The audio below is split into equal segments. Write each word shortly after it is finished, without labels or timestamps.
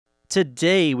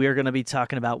Today, we are going to be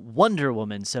talking about Wonder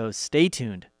Woman, so stay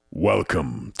tuned.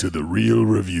 Welcome to The Real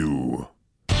Review.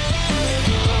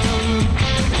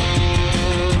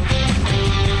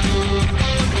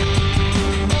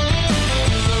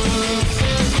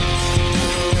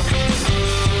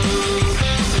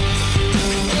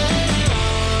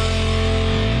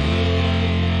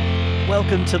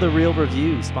 Welcome to The Real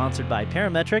Review, sponsored by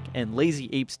Parametric and Lazy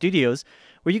Ape Studios,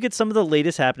 where you get some of the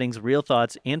latest happenings, real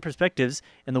thoughts, and perspectives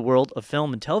in the world of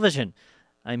film and television.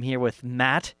 I'm here with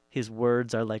Matt. His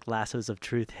words are like lassos of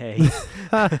truth, hey.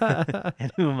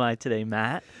 And who am I today,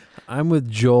 Matt? I'm with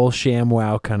Joel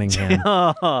ShamWow Cunningham.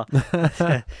 Oh,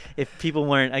 if people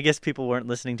weren't, I guess people weren't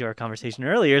listening to our conversation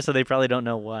earlier, so they probably don't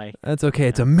know why. That's okay.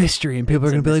 It's a mystery, and people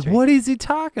are going to be like, what is he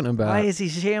talking about? Why is he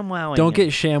ShamWowing? Don't get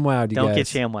ShamWowed, you guys. Don't get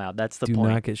ShamWowed. That's the point. Do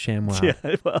not get ShamWowed.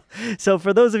 Yeah, well, so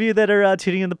for those of you that are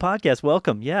tuning in the podcast,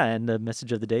 welcome. Yeah, and the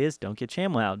message of the day is don't get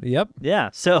ShamWowed. Yep. Yeah,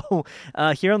 so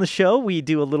here on the show, we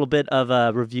do a little bit of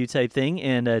a review type thing,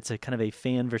 and it's a kind of a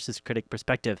fan versus critic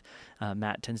perspective.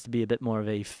 Matt tends to be a bit more of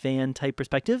a fan type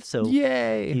perspective, so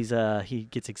yay! He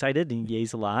gets excited and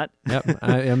yays a lot. Yep,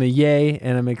 I'm a yay,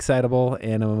 and I'm excitable,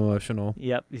 and I'm emotional.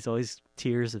 Yep, he's always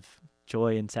tears of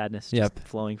joy and sadness just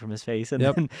flowing from his face. And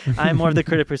then I'm more of the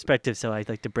critic perspective, so I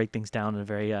like to break things down in a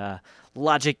very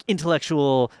logic,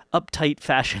 intellectual, uptight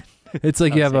fashion. It's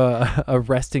like you have a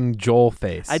resting Joel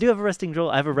face. I do have a resting Joel.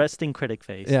 I have a resting critic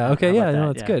face. Yeah, okay, yeah,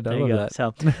 no, it's good. There I you love go. that.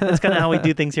 So that's kind of how we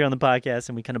do things here on the podcast,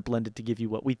 and we kind of blend it to give you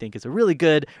what we think is a really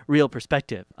good, real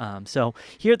perspective. So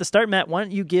here at the start, Matt, why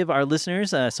don't you give our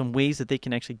listeners some ways that they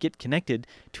can actually get connected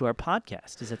to our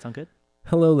podcast? Does that sound good?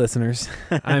 Hello, listeners.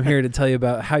 I'm here to tell you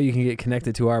about how you can get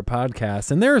connected to our podcast.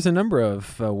 And there's a number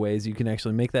of ways you can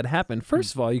actually make that happen.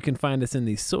 First of all, you can find us in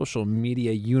the social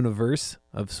media universe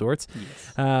of sorts.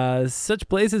 Yes. Such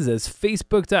places as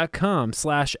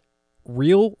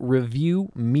facebook.com/Real Review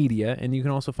Media. And you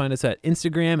can also find us at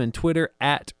Instagram and Twitter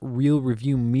at Real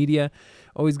Review Media.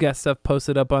 Always got stuff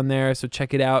posted up on there, so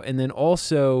check it out. And then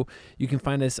also, you can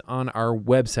find us on our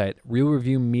website,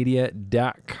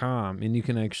 realreviewmedia.com. And you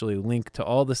can actually link to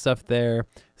all the stuff there,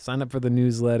 sign up for the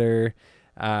newsletter,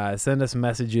 send us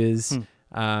messages,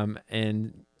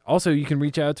 and also you can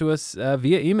reach out to us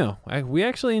via email. We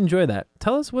actually enjoy that.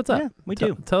 Tell us what's up. Yeah, we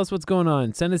do. Tell us what's going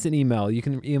on. Send us an email. You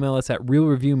can email us at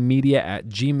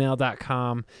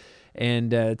realreviewmedia@gmail.com.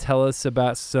 And tell us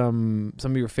about some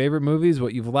of your favorite movies,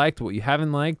 what you've liked, what you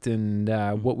haven't liked, and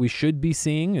what we should be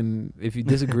seeing. And if you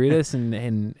disagree with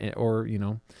us, or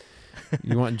you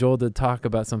want Joel to talk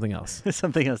about something else,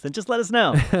 then just let us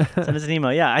know. Send us an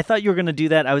email. Yeah, I thought you were going to do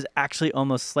that. I was actually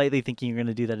almost slightly thinking you were going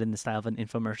to do that in the style of an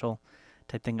infomercial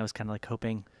type thing. I was kind of like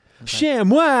hoping.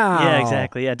 ShamWow! Yeah,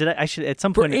 exactly. Yeah, I should at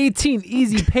some point for 18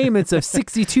 easy payments of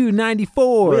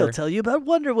 $62.94. We'll tell you about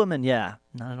Wonder Woman. Yeah,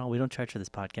 not at all. We don't charge for this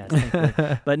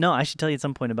podcast, but no, I should tell you at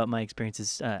some point about my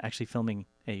experiences actually filming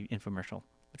a infomercial.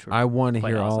 I want to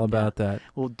hear all about that.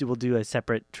 We'll do a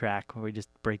separate track where we just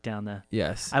break down the.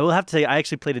 Yes. I will have to say I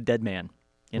actually played a dead man.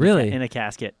 In a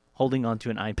casket, holding onto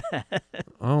an iPad.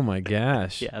 Oh my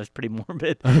gosh. Yeah, it was pretty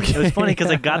morbid. Okay. It was funny because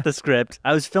I got the script.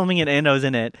 I was filming it and I was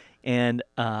in it. And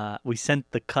we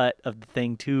sent the cut of the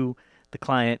thing to the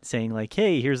client saying like,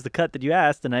 hey, here's the cut that you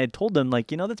asked. And I had told them like,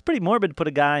 that's pretty morbid to put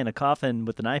a guy in a coffin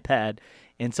with an iPad.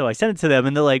 And so I sent it to them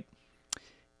and they're like,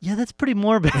 yeah, that's pretty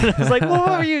morbid. I was like, what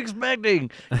were you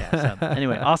expecting? Yeah, so,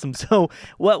 anyway, awesome. So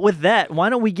with that, why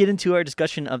don't we get into our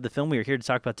discussion of the film we are here to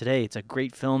talk about today? It's a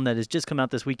great film that has just come out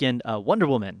this weekend, Wonder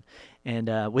Woman.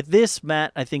 And with this,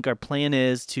 Matt, I think our plan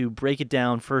is to break it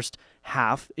down. First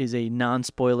half is a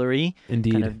non-spoilery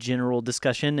kind of general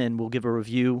discussion, and we'll give a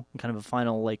review, kind of a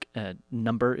final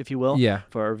number, if you will,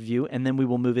 for our review. And then we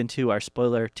will move into our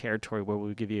spoiler territory where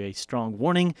we'll give you a strong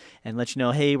warning and let you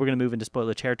know, hey, we're going to move into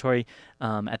spoiler territory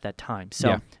at that time.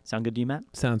 So sound good to you, Matt?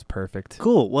 Sounds perfect.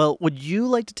 Cool. Well, would you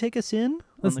like to take us in?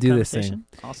 Let's do this thing.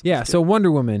 Awesome. Yeah, so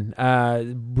Wonder Woman,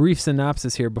 brief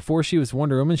synopsis here. Before she was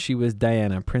Wonder Woman, she was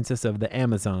Diana, princess of the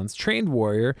Amazons, trained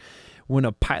warrior. When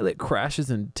a pilot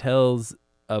crashes and tells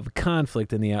of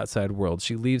conflict in the outside world,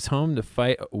 she leaves home to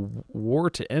fight a war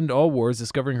to end all wars,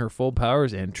 discovering her full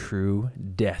powers and true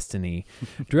destiny.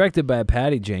 Directed by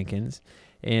Patty Jenkins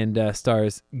and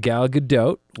stars Gal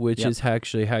Gadot, which is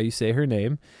actually how you say her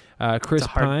name. Chris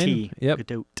Pine.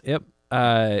 Gadot. Yep.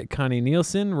 Connie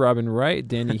Nielsen, Robin Wright,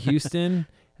 Danny Houston,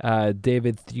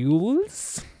 David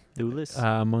Thewlis,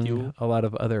 among a lot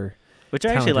of other which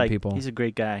I actually like. People. He's a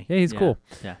great guy. Yeah, he's cool.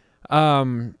 Yeah.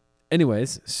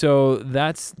 Anyways, so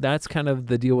that's kind of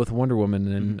the deal with Wonder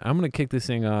Woman, and I'm gonna kick this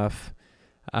thing off.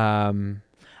 I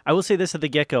I will say this at the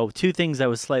get-go. Two things I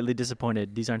was slightly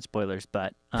disappointed. These aren't spoilers,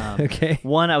 but Okay.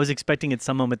 one, I was expecting at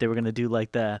some moment they were going to do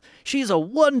like she's a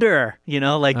wonder,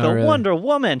 like the really? Wonder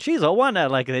Woman. She's a wonder.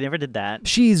 Like they never did that.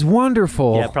 She's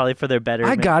wonderful. Yeah, probably for their better.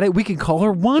 I got it. We can call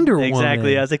her Wonder Woman.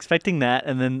 Exactly. I was expecting that.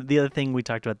 And then the other thing we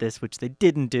talked about this, which they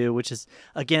didn't do, which is,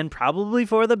 again, probably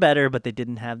for the better, but they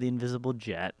didn't have the invisible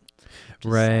jet.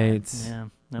 Right. Yeah.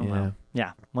 Oh, Yeah. well.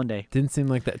 Yeah, one day. Didn't seem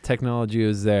like that technology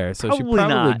was there. So she Probably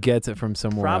probably not. gets it from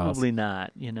somewhere else. Probably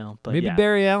not, but Maybe yeah.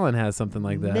 Barry Allen has something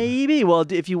like that. Maybe. Well,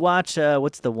 if you watch,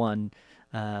 what's the one?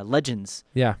 Legends.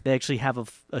 Yeah. They actually have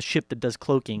a ship that does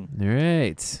cloaking.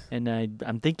 Right. And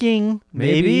I'm thinking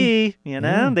Maybe.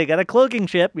 maybe, they got a cloaking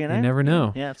ship, You never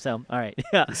know. Yeah, so, all right.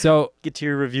 Yeah. So, Get to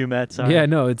your review, Matt. Sorry. yeah,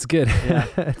 no, it's good.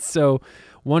 Yeah. So,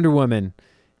 Wonder Woman,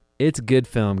 it's a good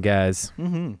film, guys.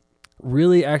 Mm-hmm.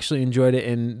 Really actually enjoyed it,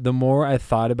 and the more I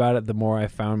thought about it, the more I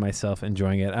found myself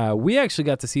enjoying it. We actually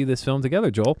got to see this film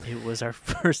together, Joel. It was our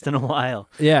first in a while.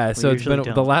 Yeah, so it's usually been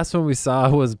don't. the last one we saw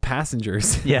was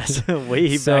Passengers. Yes,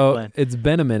 way So back when. it's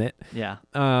been a minute. Yeah.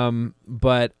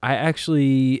 But I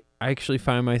actually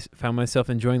found myself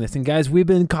enjoying this. And guys, we've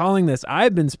been calling this.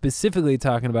 I've been specifically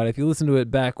talking about it. If you listen to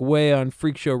it back way on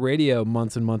Freak Show Radio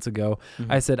months and months ago,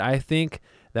 I said I think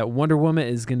that Wonder Woman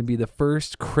is going to be the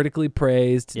first critically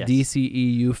praised Yes.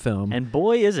 DCEU film. And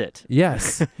boy, is it.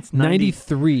 Yes, It's 90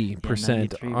 93%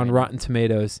 93 on right now. Rotten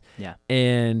Tomatoes. Yeah.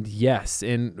 And yes,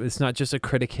 and it's not just a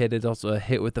critic hit, it's also a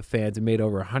hit with the fans. It made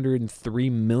over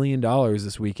 $103 million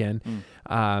this weekend.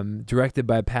 Directed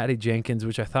by Patty Jenkins,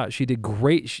 which I thought she did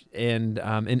great. And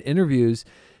in interviews,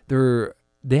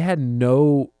 they had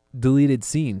no deleted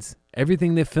scenes.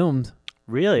 Everything they filmed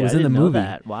Really? was I in the didn't know movie.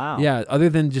 that. Wow. Yeah, other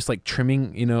than just like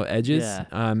trimming, edges. Yeah.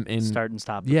 And Start and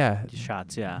stop yeah,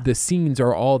 shots, yeah. the scenes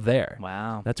are all there.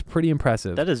 Wow. That's pretty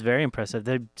impressive. That is very impressive.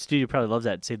 The studio probably loves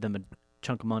that. Saved them a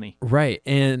chunk of money. Right.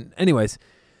 And anyways,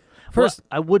 first,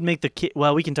 I would make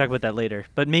well, we can talk about that later.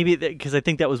 But maybe because I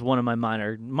think that was one of my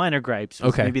minor gripes.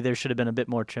 Was Okay. Maybe there should have been a bit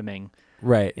more trimming.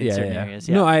 right. in Yeah, certain yeah. areas,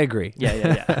 No, yeah. I agree.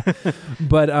 Yeah.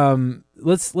 But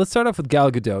let's start off with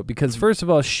Gal Gadot because first of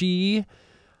all,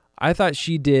 I thought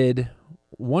she did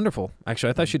wonderful. Actually,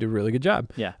 I thought she did a really good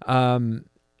job. Yeah.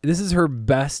 This is her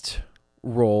best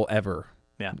role ever.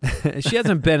 Yeah. She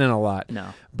hasn't been in a lot. No.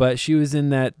 But she was in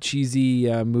that cheesy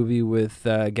movie with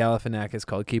Galifianakis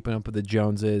called Keeping Up with the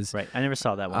Joneses. Right. I never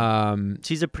saw that one.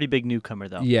 She's a pretty big newcomer,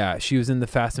 though. Yeah, she was in the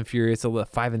Fast and Furious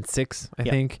 5 and 6, I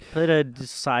Yeah. think. Played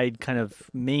a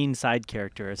main side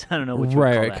character. I don't know what you would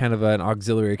call Right, that. kind of an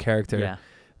auxiliary character. Yeah.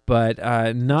 But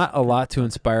not a lot to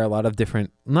inspire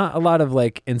not a lot of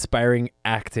like inspiring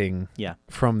acting Yeah.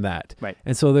 from that. Right.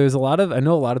 And so there's I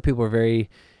know a lot of people are very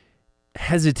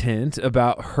hesitant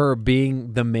about her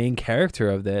being the main character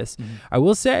of this. I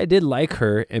will say I did like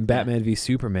her in Batman v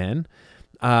Superman.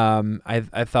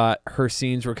 I thought her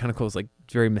scenes were kind of cool. It's like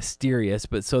very mysterious,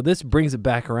 but so this brings it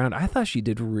back around. I thought she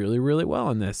did really, really well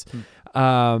in this.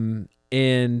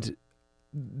 And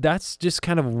that's just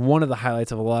kind of one of the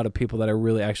highlights of a lot of people that I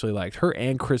really actually liked. Her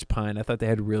and Chris Pine, I thought they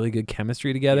had really good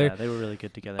chemistry together. Yeah, they were really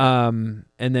good together. And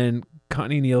then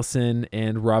Connie Nielsen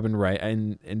and Robin Wright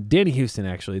and Danny Houston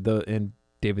actually, and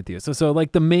David Theo. So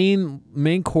like the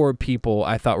main core people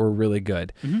I thought were really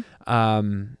good.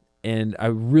 And I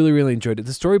really, really enjoyed it.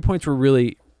 The story points were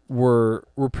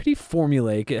pretty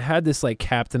formulaic. It had this like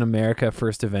Captain America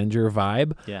First Avenger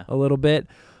vibe a little bit.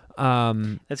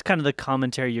 That's kind of the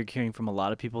commentary you're hearing from a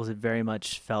lot of people. Is it very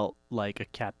much felt like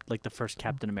like the first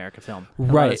Captain America film, a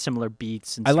lot Right? of similar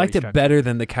beats. And I liked it structure. better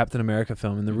than the Captain America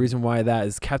film, and the reason why that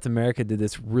is Captain America did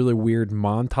this really weird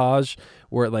montage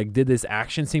where it like did this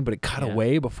action scene, but it cut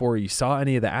away before you saw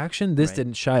any of the action. This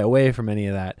didn't shy away from any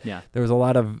of that. Yeah, there was a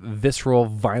lot of visceral,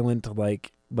 violent,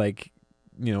 like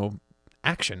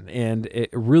action, and it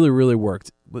really, really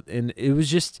worked. And it was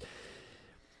just.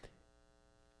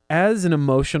 As an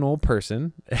emotional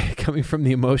person, coming from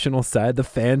the emotional side, the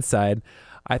fan side,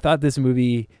 I thought this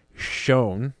movie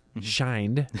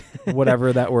shined,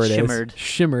 whatever that word Shimmered. is.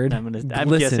 Shimmered. I'm glistened.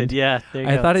 guessing. Yeah, there you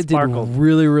I go. thought it Sparkled. did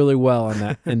really, really well on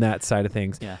that in that side of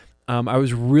things. Yeah. I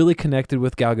was really connected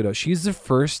with Gal Gadot. She's the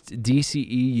first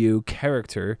DCEU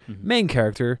character, main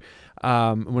character.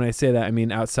 When I say that, I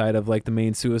mean outside of like the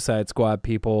main Suicide Squad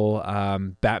people,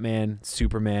 Batman,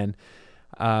 Superman,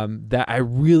 that I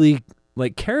really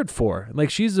like cared for. Like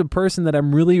she's a person that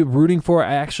I'm really rooting for.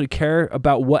 I actually care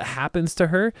about what happens to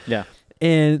her. Yeah.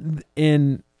 And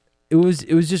it was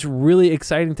just really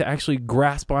exciting to actually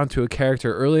grasp onto a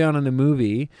character early on in the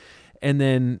movie and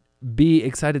then be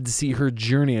excited to see her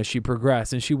journey as she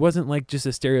progressed. And she wasn't like just a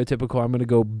stereotypical I'm going to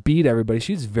go beat everybody.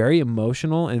 She's very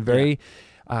emotional and very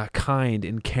kind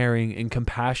and caring and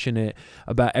compassionate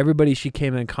about everybody she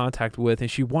came in contact with,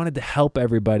 and she wanted to help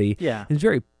everybody. Yeah. It's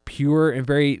very pure and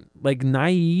very like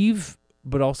naive,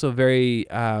 but also very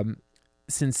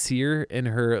sincere in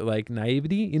her like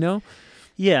naivety, you know?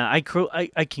 Yeah, I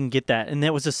can get that. And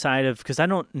that was a side of, because I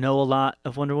don't know a lot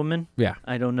of Wonder Woman. Yeah.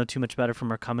 I don't know too much about her from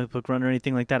her comic book run or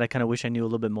anything like that. I kind of wish I knew a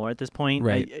little bit more at this point.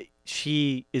 Right.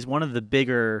 She is one of the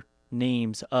bigger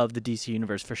names of the DC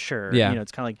universe for sure. Yeah. You know,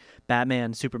 it's kind of like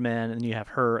Batman, Superman, and you have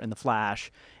her and the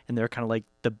Flash, and they're kind of like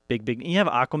the big. You have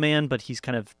Aquaman, but he's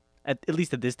kind of, at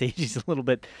least at this stage, he's a little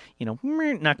bit, you know,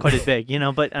 not quite as big, you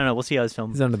know, but I don't know. We'll see how his film.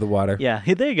 He's under the water. Yeah,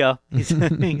 there you go. He's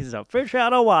a fish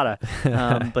out of water.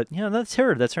 But you know, that's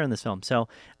her. That's her in this film. So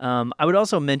I would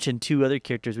also mention two other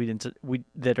characters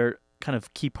that are kind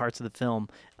of key parts of the film.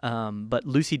 But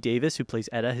Lucy Davis, who plays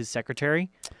Etta, his secretary,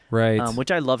 Right.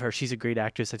 which I love her. She's a great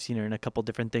actress. I've seen her in a couple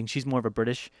different things. She's more of a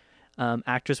British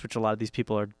actress, which a lot of these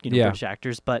people are, you know, Yeah. British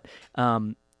actors. But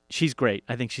she's great.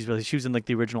 I think she was in like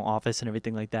the original Office and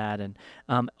everything like that. And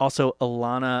also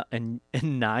Alana and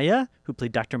Naya, who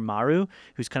played Dr. Maru,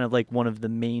 who's kind of like one of the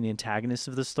main antagonists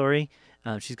of the story.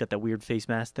 She's got that weird face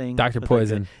mask thing. Dr. with,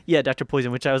 Poison. Yeah, Dr.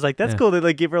 Poison, which I was like, that's Yeah. cool. They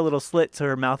like give her a little slit so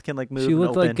her mouth can like move. She and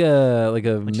looked open. like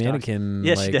a When she talks. mannequin,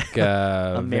 Yeah, she like did.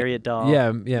 A marionette doll.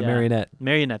 Yeah, Yeah. marionette.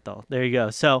 Marionette doll. There you go.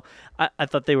 So I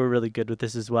thought they were really good with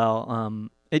this as well.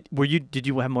 Did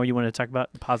you have more you wanted to talk about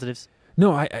positives?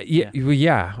 No,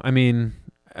 yeah. I mean,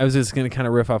 I was just gonna kind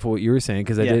of riff off of what you were saying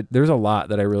because there's a lot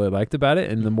that I really liked about it,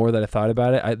 and the more that I thought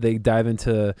about it, they dive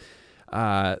into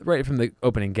right from the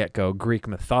opening get-go Greek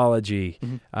mythology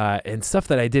and stuff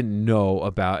that I didn't know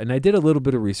about, and I did a little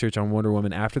bit of research on Wonder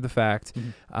Woman after the fact.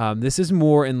 This is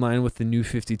more in line with the New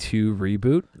 52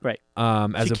 reboot, Right.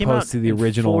 As She came opposed out to the in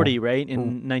original 40, right?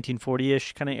 In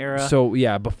 1940-ish kind of era. So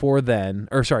yeah, before then,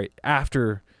 or sorry,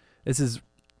 after. This is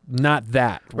not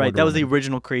that. Right, Wonder that was the Woman.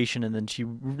 original creation, and then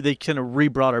they kind of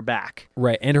re-brought her back.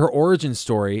 Right, and her origin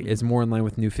story is more in line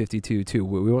with New 52 too.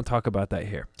 We won't talk about that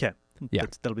here. Okay. Yeah.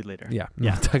 That'll be later. Yeah,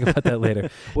 Yeah. we'll talk about that later.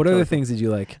 What other things did you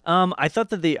like? I thought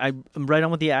that I'm right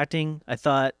on with the acting. I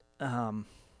thought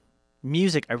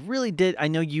music, I really did. I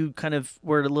know you kind of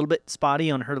were a little bit spotty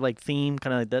on her like theme,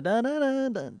 kind of like da da da da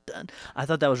da da. I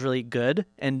thought that was really good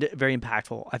and very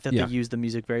impactful. I thought Yeah. they used the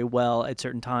music very well at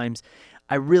certain times.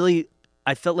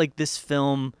 I felt like this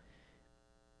film,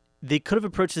 they could have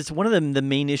approached this. One of the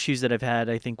main issues that I've had,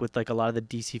 I think, with like a lot of the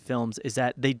DC films is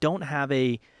that they don't have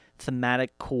a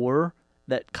thematic core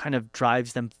that kind of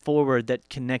drives them forward, that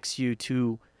connects you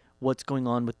to what's going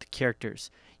on with the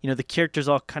characters. You know, the characters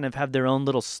all kind of have their own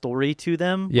little story to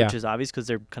them, Yeah. which is obvious because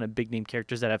they're kind of big name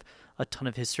characters that have a ton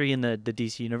of history in the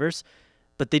DC universe,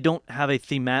 but they don't have a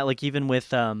thematic, like even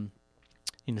with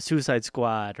Suicide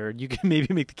Squad, or you can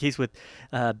maybe make the case with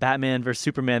Batman versus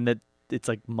Superman that it's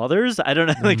like mothers. I don't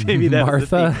know, like maybe that was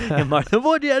the Martha. theme. Yeah, Martha.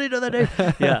 What? Yeah, I didn't know that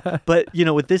name. Yeah, but you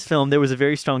know, with this film, there was a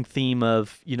very strong theme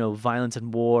of, you know, violence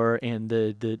and war, and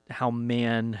the how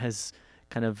man has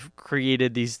kind of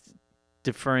created these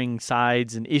differing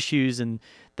sides and issues, and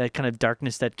that kind of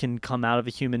darkness that can come out of a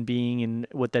human being and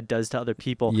what that does to other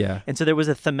people. Yeah. And so there was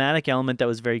a thematic element that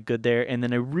was very good there. And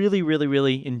then I really, really,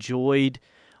 really enjoyed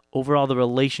overall the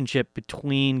relationship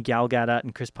between Gal Gadot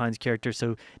and Chris Pine's character,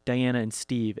 so Diana and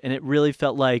Steve. And it really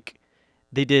felt like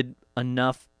they did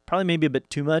enough, probably maybe a bit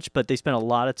too much, but they spent a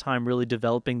lot of time really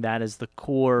developing that as the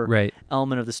core Right.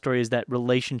 element of the story, is that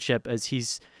relationship as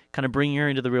he's kind of bringing her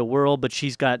into the real world, but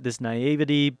she's got this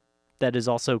naivety that is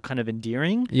also kind of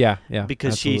endearing. Yeah.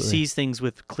 Because absolutely. she sees things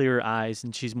with clearer eyes,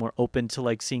 and she's more open to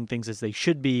like seeing things as they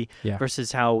should be Yeah.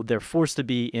 versus how they're forced to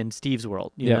be in Steve's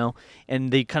world, you Yeah. know?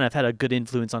 And they kind of had a good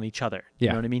influence on each other. You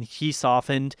Yeah. know what I mean? He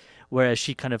softened, whereas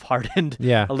she kind of hardened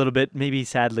Yeah. a little bit, maybe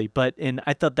sadly. And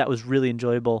I thought that was really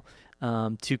enjoyable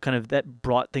to kind of, that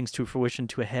brought things to fruition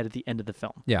to a head at the end of the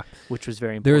film. Yeah. Which was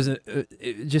very There important.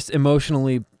 was just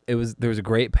emotionally, there was a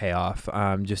great payoff.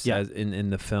 Just Yeah. as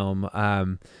in the film.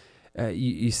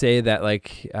 You say that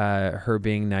like her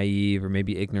being naive or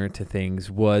maybe ignorant to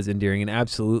things was endearing, and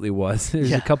absolutely was. There's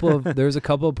Yeah. a couple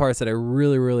of parts that I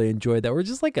really, really enjoyed that were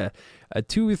just like a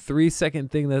 2 or 3 second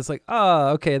thing that's like, oh,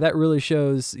 okay, that really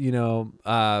shows, you know,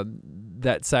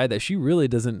 that side that she really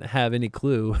doesn't have any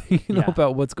clue, Yeah.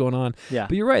 about what's going on. Yeah.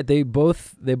 But you're right, they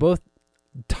both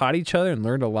taught each other and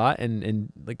learned a lot,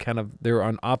 and like kind of they were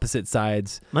on opposite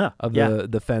sides of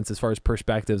the fence as far as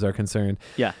perspectives are concerned.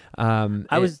 Yeah.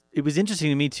 It was interesting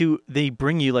to me too. They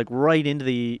bring you like right into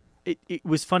it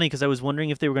was funny because I was wondering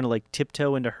if they were going to like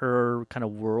tiptoe into her kind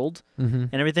of world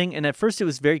and everything. And at first it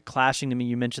was very clashing to me.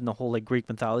 You mentioned the whole like Greek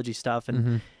mythology stuff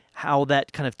and how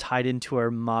that kind of tied into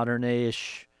our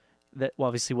modern-ish that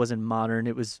obviously wasn't modern.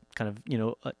 It was kind of,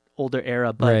 an older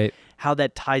era, but Right. how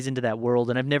that ties into that world.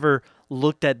 And I've never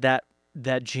looked at that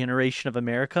generation of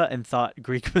America and thought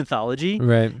Greek mythology.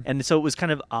 Right. And so it was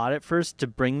kind of odd at first to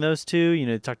bring those two.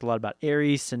 They talked a lot about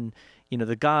Ares and,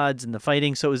 the gods and the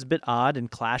fighting. So it was a bit odd and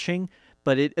clashing,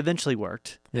 but it eventually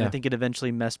worked. And Yeah. I think it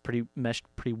eventually meshed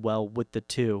pretty well with the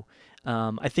two.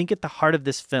 I think at the heart of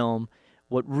this film,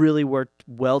 what really worked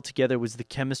well together was the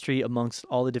chemistry amongst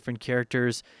all the different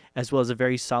characters, as well as a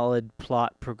very solid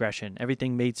plot progression.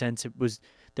 Everything made sense.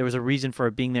 There was a reason for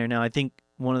it being there. Now, I think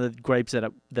one of the gripes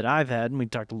that I've had, and we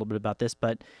talked a little bit about this,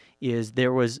 but is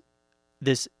there was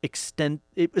this extent.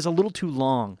 It was a little too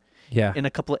long. Yeah. In a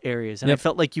couple of areas, and I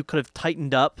felt like you could have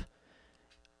tightened up,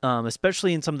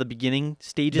 especially in some of the beginning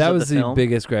stages That of was the film.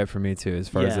 biggest gripe for me too, as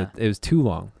far as it was too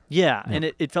long. Yeah, and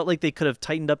it felt like they could have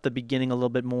tightened up the beginning a little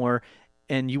bit more,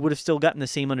 and you would have still gotten the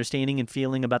same understanding and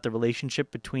feeling about the relationship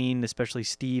between especially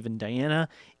Steve and Diana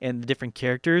and the different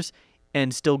characters,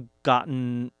 and still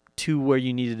gotten to where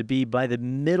you needed to be. By the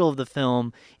middle of the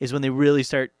film is when they really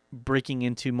start breaking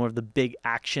into more of the big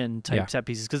action type set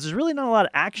pieces, because there's really not a lot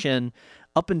of action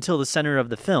up until the center of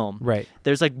the film. Right.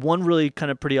 There's like one really kind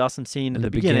of pretty awesome scene in the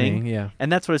beginning. Yeah. And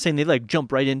that's what I was saying. They like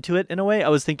jump right into it in a way. I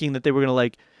was thinking that they were going to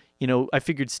like, I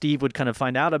figured Steve would kind of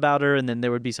find out about her, and then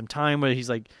there would be some time where he's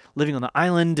like living on the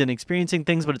island and experiencing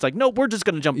things, but it's like, no, we're just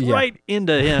going to jump right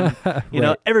into him.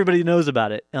 Everybody knows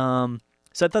about it. So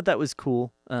I thought that was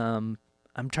cool.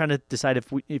 I'm trying to decide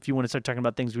if you want to start talking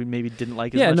about things we maybe didn't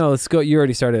like as much. Yeah, no, let's go. You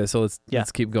already started it, so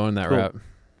let's keep going that route.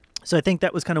 So I think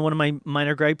that was kind of one of my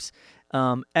minor gripes.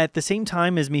 At the same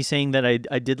time as me saying that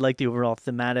I did like the overall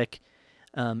thematic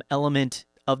element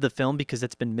of the film, because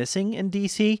it's been missing in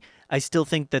DC, I still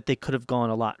think that they could have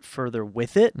gone a lot further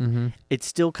with it. Mm-hmm. It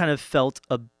still kind of felt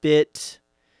a bit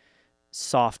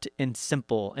soft and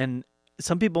simple. And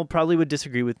some people probably would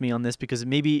disagree with me on this, because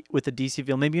maybe with the DC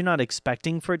film, maybe you're not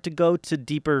expecting for it to go to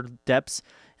deeper depths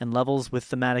and levels with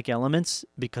thematic elements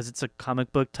because it's a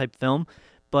comic book type film.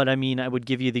 But I mean, I would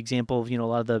give you the example of, a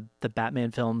lot of the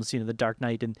Batman films, the Dark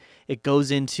Knight, and it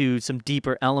goes into some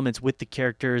deeper elements with the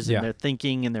characters and their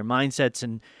thinking and their mindsets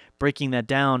and breaking that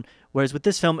down. Whereas with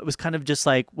this film, it was kind of just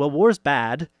like, well, war's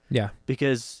bad. Yeah.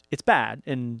 Because it's bad,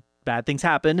 and bad things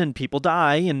happen and people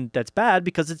die, and that's bad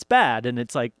because it's bad. And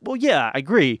it's like, well, yeah, I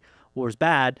agree. War's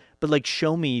bad, but like,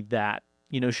 show me that.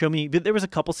 Show me. There was a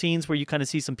couple scenes where you kind of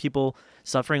see some people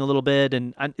suffering a little bit,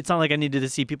 and it's not like I needed to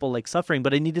see people like suffering,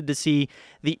 but I needed to see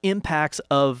the impacts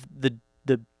of the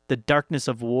darkness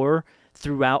of war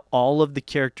throughout all of the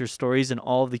characters' stories and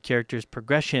all of the characters'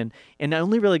 progression. And I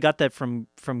only really got that from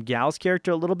Gal's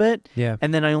character a little bit. Yeah.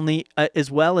 And then I only, as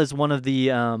well as one of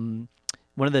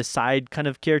the side kind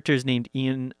of characters named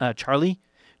Charlie,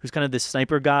 who's kind of this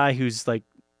sniper guy who's like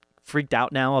freaked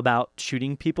out now about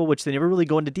shooting people, which they never really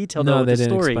go into detail though with the story.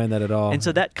 No, they didn't explain that at all. And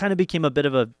so that kind of became a bit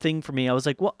of a thing for me. I was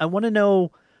like, well, I want to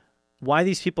know why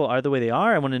these people are the way they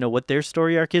are. I want to know what their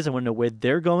story arc is. I want to know where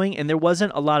they're going. And there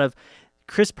wasn't a lot of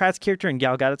Chris Pratt's character and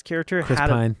Gal Gadot's character. Chris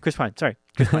Pine. Sorry.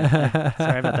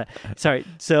 Sorry about that. Sorry.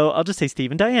 So I'll just say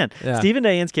Steve and Diane. Yeah. Steve and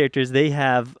Diane's characters, they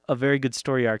have a very good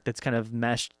story arc that's kind of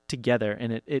meshed together,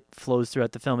 and it flows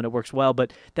throughout the film, and it works well.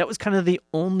 But that was kind of the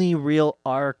only real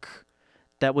arc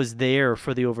that was there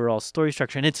for the overall story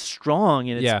structure. And it's strong,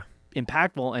 and it's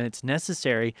impactful, and it's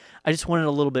necessary. I just wanted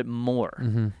a little bit more.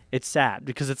 Mm-hmm. It's sad,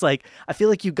 because it's like, I feel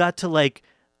like you got to like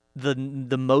the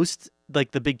most,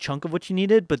 like the big chunk of what you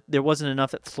needed, but there wasn't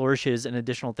enough that flourishes and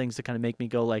additional things to kind of make me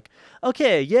go like,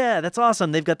 okay, yeah, that's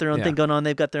awesome. They've got their own thing going on.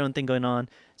 They've got their own thing going on.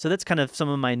 So that's kind of some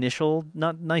of my initial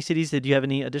not niceties. Did you have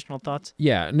any additional thoughts?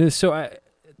 Yeah. No, so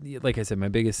like I said, my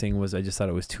biggest thing was I just thought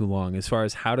it was too long. As far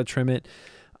as how to trim it,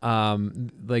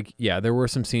 there were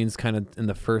some scenes kind of in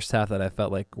the first half that I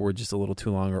felt like were just a little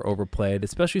too long or overplayed,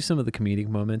 especially some of the comedic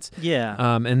moments. Yeah.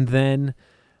 And then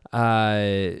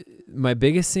my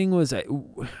biggest thing was I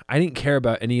didn't care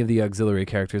about any of the auxiliary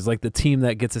characters, like the team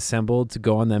that gets assembled to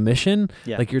go on that mission.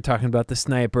 Yeah. Like you're talking about the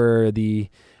sniper, the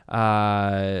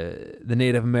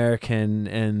Native American,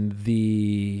 and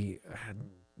the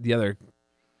other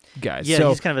guys. Yeah, so,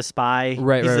 he's kind of a spy.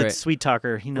 Right, he's right, a right. sweet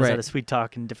talker. He knows how to sweet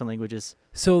talk in different languages.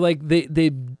 So like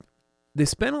they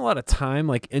spent a lot of time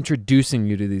like introducing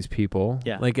you to these people,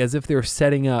 like as if they were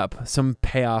setting up some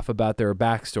payoff about their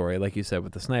backstory, like you said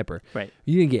with the sniper. Right.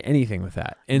 You didn't get anything with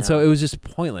that, and so it was just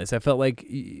pointless. I felt like,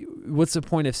 what's the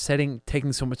point of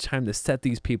taking so much time to set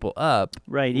these people up?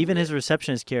 Right. Even his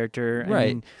receptionist character.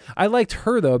 Right. I liked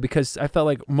her though, because I felt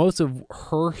like most of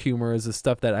her humor is the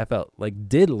stuff that I felt like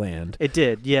did land. It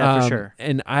did, yeah, for sure.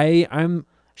 And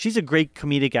she's a great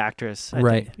comedic actress. I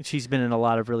think. She's been in a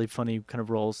lot of really funny kind of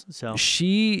roles. So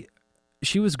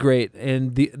she was great,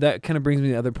 and that kind of brings me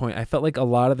to the other point. I felt like a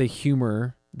lot of the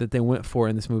humor that they went for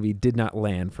in this movie did not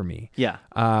land for me. Yeah.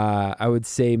 I would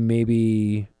say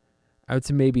maybe 30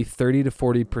 to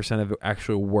 40% of it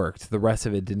actually worked. The rest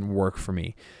of it didn't work for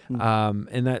me.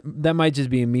 And that might just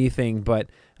be a me thing, but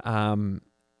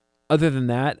other than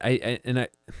that,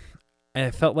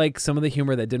 I felt like some of the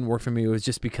humor that didn't work for me was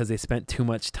just because they spent too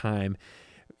much time,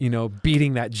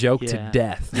 beating that joke to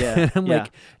death. Yeah. And I'm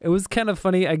like, it was kind of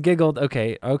funny. I giggled.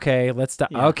 Okay, let's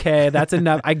stop. Yeah. Okay, that's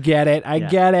enough. I get it. I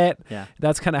get it. Yeah.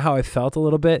 That's kind of how I felt a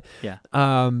little bit. Yeah.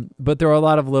 But there were a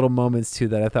lot of little moments too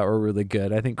that I thought were really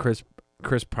good. I think Chris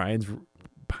Pine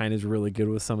is really good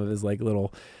with some of his like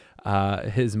little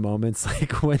his moments,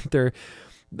 like when they're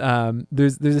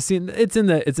there's a scene. It's in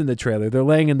the trailer. They're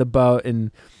laying in the boat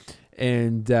and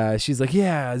she's like,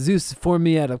 yeah, Zeus formed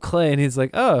me out of clay, and he's like,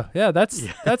 oh yeah, that's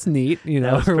neat,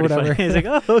 or whatever. He's like,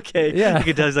 oh, okay. Yeah. You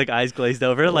could tell his like eyes glazed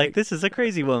over, like this is a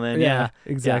crazy woman. Yeah,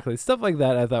 exactly. Stuff like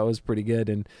that I thought was pretty good,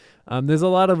 and there's a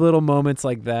lot of little moments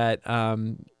like that.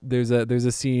 There's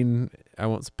a scene, I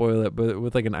won't spoil it, but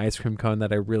with like an ice cream cone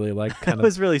that I really liked. That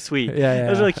was really sweet. Yeah. It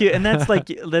was really cute, and that's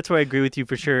where I agree with you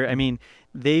for sure. I mean,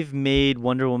 they've made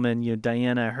Wonder Woman,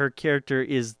 Diana, her character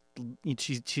is.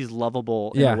 She's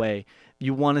lovable in a way.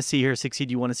 You want to see her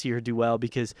succeed. You want to see her do well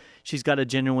because she's got a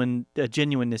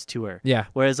genuineness to her. Yeah.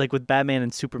 Whereas like with Batman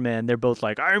and Superman, they're both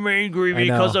like, I'm angry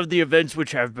because of the events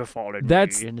which have befallen me.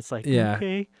 And it's like,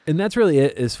 okay. And that's really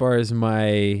it as far as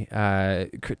my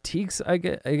critiques, I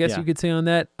guess you could say on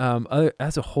that.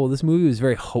 As a whole, this movie was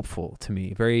very hopeful to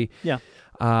me. Very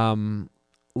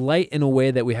light in a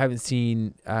way that we haven't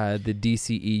seen the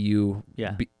DCEU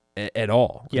at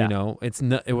all.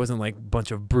 It wasn't like a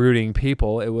bunch of brooding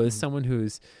people. It was someone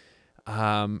who's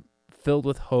filled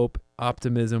with hope,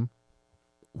 optimism,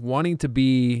 wanting to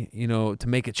be, to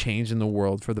make a change in the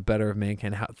world for the better of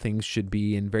mankind, how things should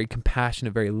be, and very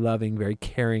compassionate, very loving, very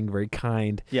caring, very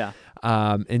kind.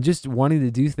 And just wanting to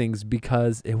do things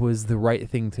because it was the right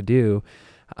thing to do.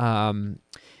 The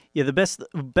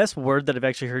best word that I've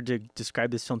actually heard to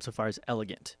describe this film so far is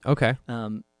elegant. Okay.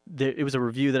 It was a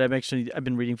review that I've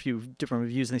been reading a few different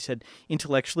reviews, and they said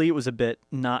intellectually it was a bit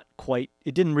not quite.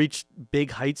 It didn't reach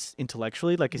big heights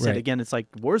intellectually. Like I said, again, it's like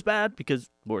war's bad because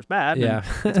war's bad. Yeah,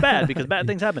 and it's bad because bad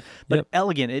things happen. But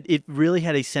elegant, it really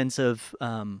had a sense of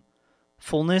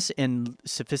fullness and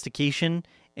sophistication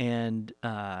and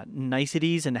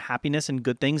niceties and happiness and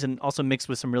good things, and also mixed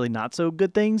with some really not so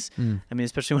good things. I mean,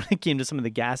 especially when it came to some of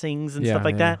the gassings and stuff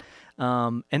like that.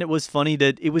 And it was funny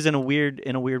that it was in a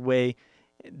weird way.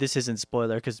 This isn't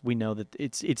spoiler because we know that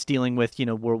it's dealing with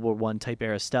World War I type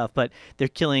era stuff, but they're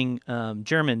killing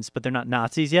Germans, but they're not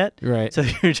Nazis yet. Right. So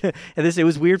it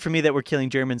was weird for me that we're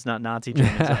killing Germans, not Nazi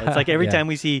Germans. It's like every time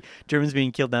we see Germans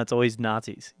being killed now, it's always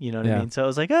Nazis. You know what I mean? So I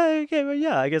was like, oh, okay,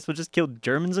 well, I guess we'll just kill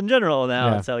Germans in general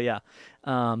now. So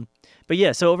but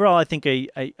yeah. So overall, I think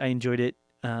I enjoyed it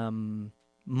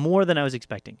more than I was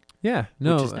expecting. Yeah.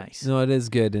 Which is nice. No, it is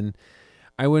good. And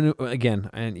I went again,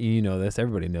 and this,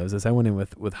 everybody knows this. I went in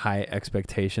with high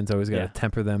expectations. I always got to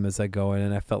temper them as I go in,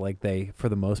 and I felt like they, for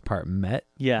the most part, met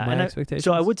my expectations.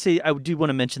 So I would say I do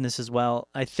want to mention this as well.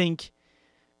 I think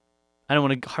I don't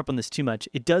want to harp on this too much.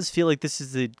 It does feel like this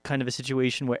is the kind of a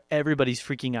situation where everybody's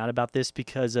freaking out about this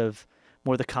because of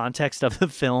more the context of the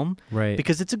film, right?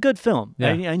 Because it's a good film. Yeah.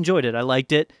 I enjoyed it. I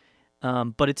liked it,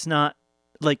 but it's not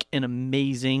like an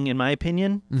amazing, in my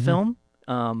opinion, film.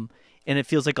 And it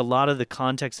feels like a lot of the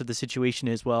context of the situation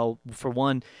is, well, for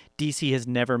one, DC has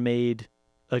never made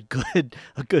a good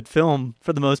film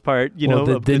for the most part. The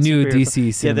new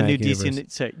DC cinematic the new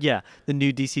universe. The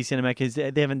new DC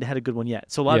cinematic they haven't had a good one yet.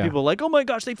 So a lot of people are like, oh my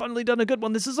gosh, they finally done a good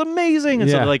one. This is amazing,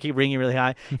 and so they're like ringing really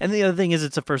high. And the other thing is,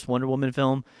 it's the first Wonder Woman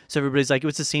film, so everybody's like, it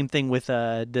was the same thing with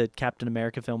the Captain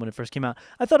America film when it first came out.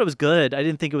 I thought it was good. I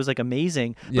didn't think it was like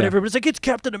amazing, but everybody's like, it's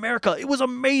Captain America. It was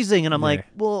amazing, and I'm like,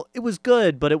 well, it was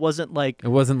good, but it wasn't like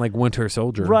Winter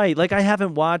Soldier, right? Like I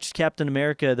haven't watched Captain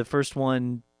America, the first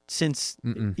one, since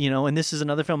and this is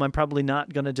another film I'm probably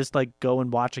not gonna just like go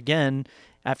and watch again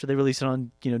after they release it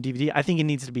on DVD. I think it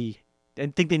needs to be. I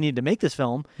think they needed to make this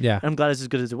film. Yeah, and I'm glad it's as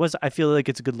good as it was. I feel like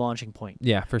it's a good launching point.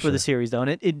 Yeah, for the series though,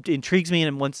 and it intrigues me,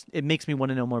 and it makes me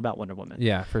want to know more about Wonder Woman.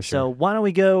 Yeah, for sure. So why don't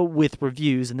we go with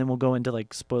reviews, and then we'll go into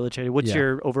like spoiler territory. What's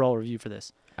your overall review for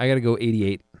this? I gotta go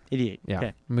 88. 88. Yeah,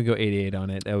 okay. I'm gonna go 88 on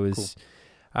it. That was. Cool.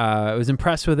 I was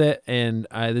impressed with it, and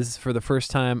this is for the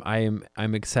first time.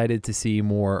 I'm excited to see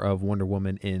more of Wonder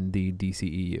Woman in the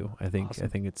DCEU. I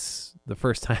think it's the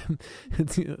first time.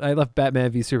 I left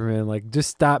Batman v Superman. Like, just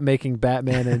stop making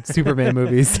Batman and Superman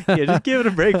movies. Yeah, just give it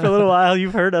a break for a little while.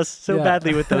 You've hurt us so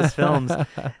badly with those films.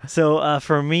 So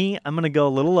for me, I'm gonna go a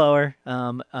little lower.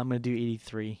 I'm gonna do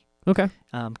 83. Okay.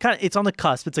 Kind of, it's on the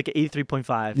cusp. It's like an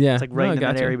 83.5. Yeah. It's like right in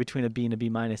that area between a B and a B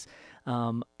minus.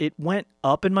 It went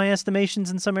up in my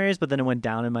estimations in some areas, but then it went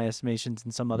down in my estimations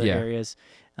in some other areas.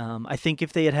 I think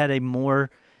if they had a more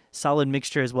solid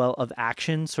mixture as well of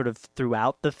action sort of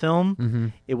throughout the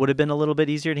film, it would have been a little bit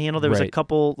easier to handle. There was a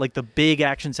couple, like the big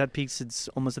action set pieces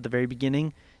almost at the very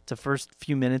beginning. It's the first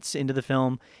few minutes into the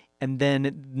film. And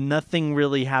then nothing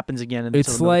really happens again.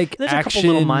 It's like there's action, a couple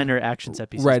little minor action set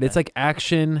pieces. Right. It's like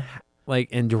action, like,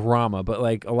 and drama, but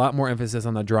like a lot more emphasis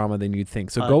on the drama than you'd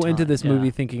think. So go into this movie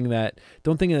thinking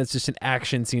don't think that it's just an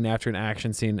action scene after an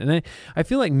action scene. And I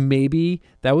feel like maybe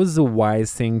that was the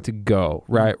wise thing to go,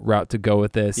 route to go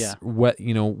with this. Yeah.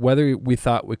 Whether we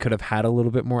thought we could have had a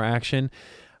little bit more action,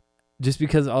 just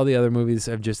because all the other movies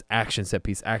have just action set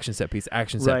piece, action set piece,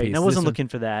 action set piece. Right, and I wasn't looking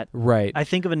for that. Right. I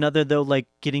think of another, though, like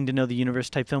getting to know the universe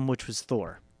type film, which was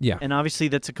Thor. Yeah. And obviously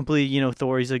that's a completely,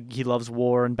 Thor, he loves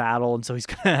war and battle, and so he's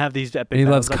going to have these epic And he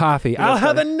battles. loves coffee. I'll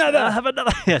have another. I'll have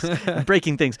another. Yes,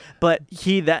 breaking things. But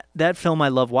that film I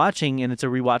love watching, and it's a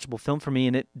rewatchable film for me,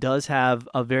 and it does have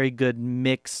a very good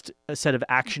mixed set of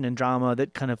action and drama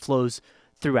that kind of flows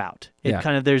throughout.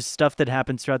 There's stuff that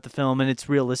happens throughout the film, and it's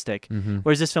realistic.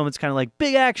 Whereas this film, it's kind of like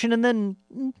big action, and then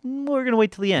we're going to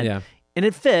wait till the end. Yeah. And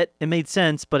it fit. It made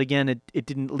sense, but again, it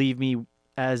didn't leave me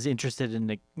as interested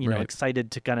and excited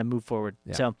to kind of move forward.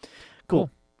 Yeah. So, cool.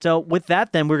 So with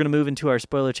that, then we're going to move into our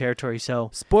spoiler territory.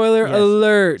 So spoiler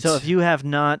alert. So if you have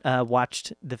not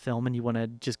watched the film and you want to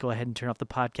just go ahead and turn off the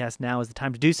podcast, now is the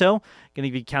time to do so. Going to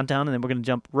give you a countdown, and then we're going to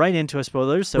jump right into our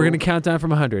spoilers. So we're going to count down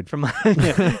from 100.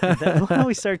 Why don't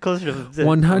we start closer to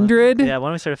 100? Yeah, why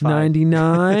don't we start at 5?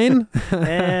 99.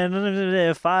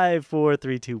 And 5, 4,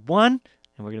 3, 2, 1. And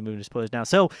we're going to move into spoilers now.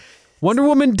 So Wonder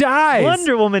Woman dies.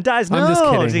 Wonder Woman dies. No, I'm just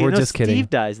kidding. We're just kidding. Steve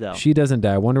dies, though. She doesn't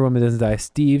die. Wonder Woman doesn't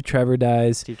die. Trevor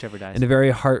dies. In a very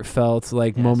heartfelt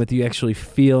moment that you actually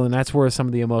feel, and that's where some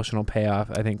of the emotional payoff,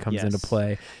 I think, comes into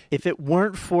play. If it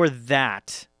weren't for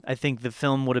that, I think the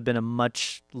film would have been a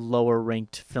much lower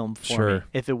ranked film for me.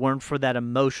 If it weren't for that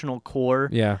emotional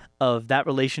core of that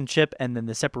relationship, and then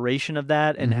the separation of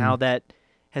that, and how that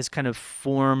has kind of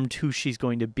formed who she's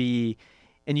going to be.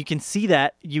 And you can see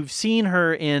that. You've seen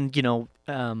her in,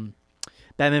 Batman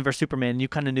vs. Superman, and you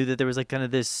kind of knew that there was like kind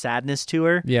of this sadness to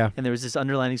her. Yeah. And there was this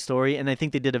underlying story. And I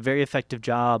think they did a very effective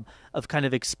job of kind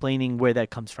of explaining where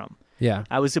that comes from. Yeah.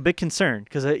 I was a bit concerned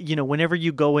because, whenever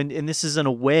you go in, and this is in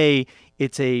a way,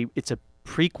 it's a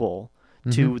prequel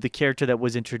to the character that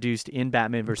was introduced in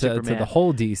Batman vs. Superman. To the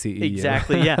whole DCEU.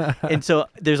 Exactly, yeah. And so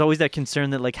there's always that concern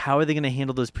that, like, how are they going to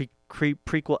handle those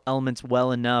prequel elements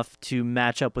well enough to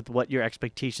match up with what your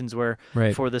expectations were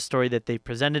for the story that they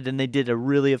presented? And they did a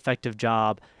really effective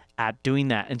job at doing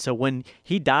that. And so when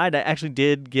he died, I actually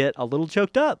did get a little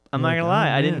choked up. I'm not going to lie.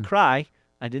 I didn't cry.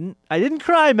 I didn't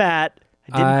cry, Matt.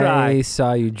 I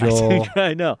saw you, Joel.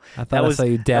 I know. I thought I saw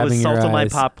you dabbing your eyes. That was salt on my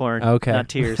popcorn, okay. Not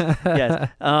tears. Yes.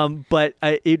 But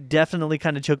it definitely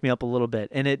kind of choked me up a little bit.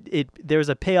 And there's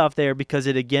a payoff there because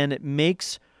it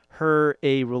makes her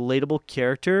a relatable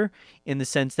character in the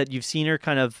sense that you've seen her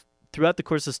kind of throughout the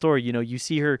course of the story. You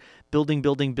see her building,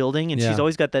 and she's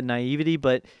always got that naivety,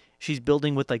 but she's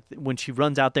building with, like, when she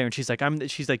runs out there and she's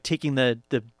like taking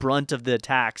the brunt of the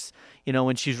attacks,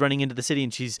 when she's running into the city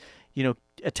and she's,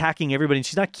 attacking everybody, and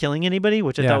she's not killing anybody,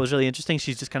 which I thought was really interesting.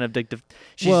 She's just kind of like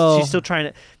she's still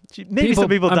trying to. Maybe some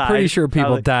people died. I'm pretty sure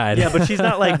people died. Yeah, but she's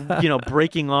not like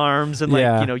breaking arms and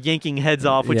yanking heads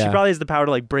off, which she probably has the power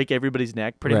to like break everybody's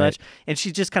neck pretty much. And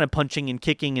she's just kind of punching and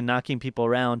kicking and knocking people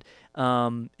around.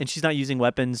 And she's not using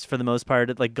weapons for the most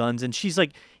part, like guns. And she's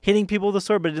like hitting people with a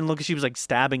sword, but it didn't look like she was like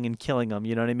stabbing and killing them.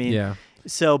 You know what I mean? Yeah.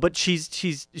 So, but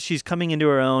she's coming into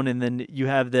her own, and then you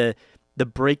have the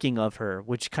breaking of her,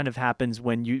 which kind of happens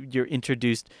when you're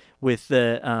introduced with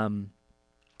the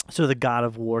sort of the God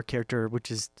of War character,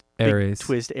 which is Ares. Big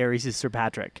twist. Ares is Sir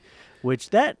Patrick.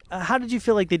 How did you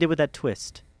feel like they did with that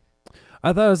twist?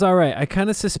 I thought it was all right. I kind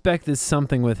of suspected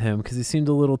something with him because he seemed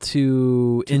a little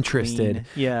too interested. Clean.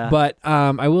 Yeah. But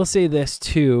I will say this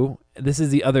too. This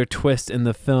is the other twist in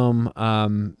the film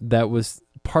that was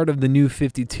part of the New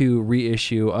 52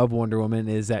 reissue of Wonder Woman,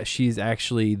 is that she's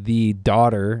actually the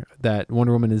daughter, that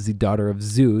Wonder Woman is the daughter of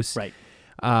Zeus. Right.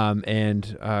 and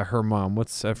her mom.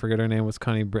 I forget her name. What's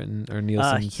Connie Britton or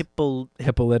Nielsen's?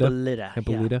 Hippolyta.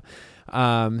 Hippolyta.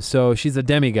 So she's a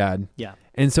demigod. Yeah.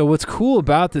 And so what's cool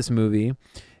about this movie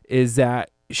is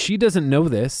that she doesn't know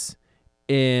this,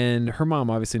 and her mom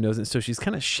obviously knows it. So she's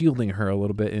kind of shielding her a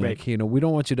little bit. And right. like, we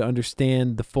don't want you to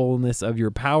understand the fullness of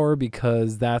your power,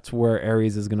 because that's where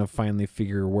Ares is going to finally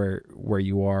figure where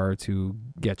you are to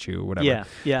get you, whatever. Yeah.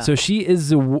 Yeah. So she is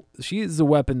the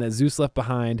weapon that Zeus left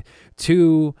behind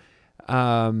to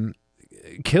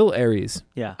kill Ares.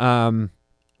 Yeah.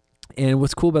 And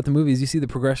what's cool about the movie is you see the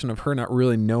progression of her not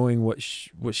really knowing what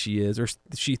she is, or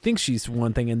she thinks she's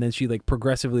one thing, and then she like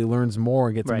progressively learns more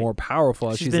and gets right. more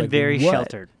powerful. She's been like, very what?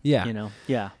 sheltered. Yeah.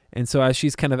 Yeah. And so as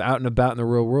she's kind of out and about in the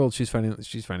real world, she's finding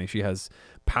she has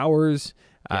powers.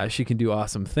 Yeah. She can do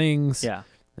awesome things. Yeah.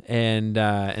 And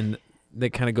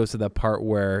that kind of goes to that part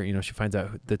where she finds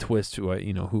out the twist to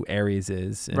who Ares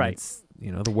is. And right. It's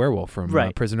the werewolf from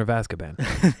Prisoner of Azkaban.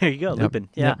 There you go, Lupin.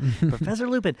 Yeah, Professor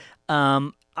Lupin.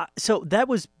 So that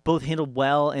was both handled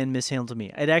well and mishandled to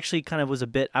me. It actually kind of was a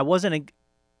bit. I was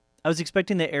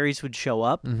expecting that Ares would show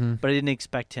up, but I didn't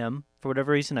expect him for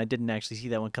whatever reason. I didn't actually see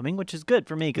that one coming, which is good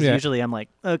for me because usually I'm like,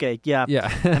 okay, yeah.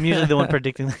 I'm usually the one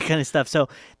predicting that kind of stuff. So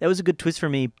that was a good twist for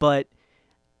me. But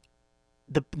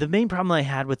the main problem I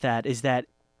had with that is that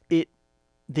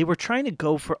they were trying to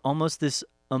go for almost this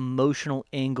emotional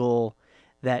angle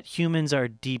that humans are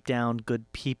deep down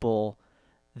good people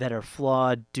that are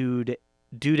flawed due to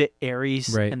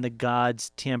Ares and the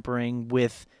gods tampering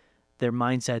with their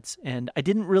mindsets. And I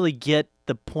didn't really get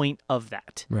the point of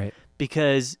that. Right.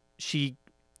 Because she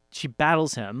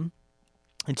battles him,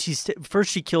 and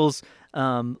first she kills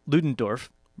Ludendorff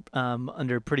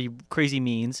under pretty crazy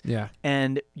means. Yeah.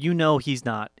 And he's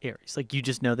not Ares. Like, you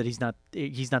just know that he's not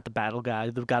the battle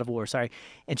god, the god of war, sorry.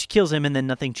 And she kills him, and then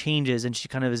nothing changes, and she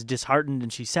kind of is disheartened,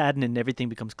 and she's saddened, and everything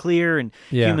becomes clear, and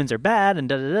humans are bad, and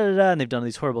da-da-da-da-da, and they've done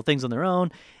these horrible things on their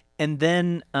own. And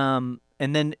then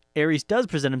Ares does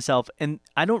present himself, and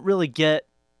I didn't really get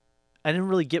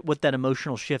what that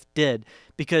emotional shift did,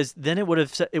 because then it would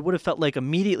have felt like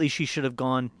immediately she should have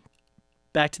gone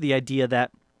back to the idea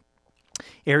that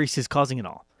Ares is causing it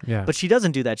all. Yeah. But she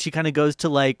doesn't do that. She kind of goes to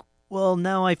like, well,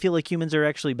 now I feel like humans are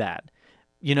actually bad.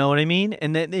 You know what I mean?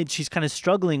 And then she's kind of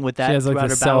struggling with that. She has like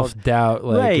the self-doubt,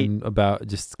 about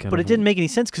just kind of. But it didn't make any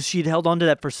sense because she'd held on to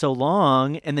that for so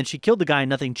long, and then she killed the guy and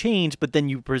nothing changed, but then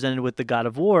you presented with the god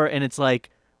of war, and it's like,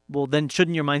 well, then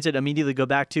shouldn't your mindset immediately go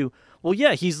back to, well,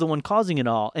 yeah, he's the one causing it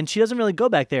all? And she doesn't really go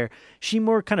back there. She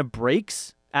more kind of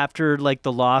breaks after like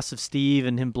the loss of Steve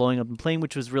and him blowing up the plane,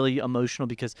 which was really emotional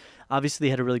because obviously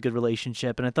they had a really good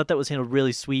relationship, and I thought that was handled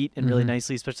really sweet and really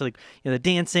nicely, especially like the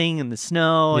dancing and the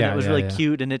snow, and it was really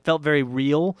cute, and it felt very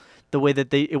real the way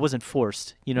that it wasn't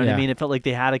forced. You know what I mean? It felt like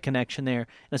they had a connection there and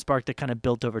a spark that kind of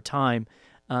built over time.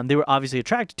 They were obviously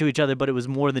attracted to each other, but it was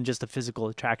more than just a physical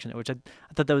attraction, which I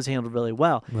thought that was handled really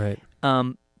well. Right.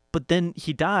 But then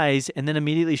he dies, and then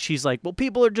immediately she's like, well,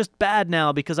 people are just bad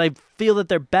now because I feel that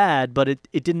they're bad, but it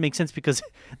didn't make sense because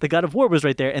the god of war was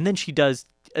right there. And then she does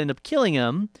end up killing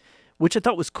him, which I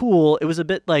thought was cool. It was a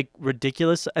bit like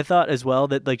ridiculous, I thought, as well,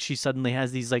 that like she suddenly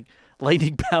has these like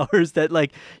lightning powers that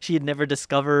like she had never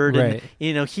discovered. Right.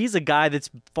 And he's a guy that's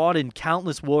fought in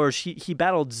countless wars. He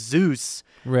battled Zeus.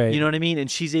 Right. You know what I mean?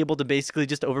 And she's able to basically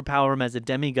just overpower him as a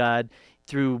demigod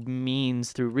through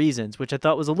reasons, which I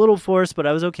thought was a little forced, but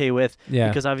I was okay with. Yeah.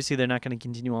 Because obviously they're not going to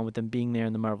continue on with them being there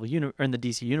in the Marvel universe or in the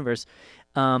DC universe.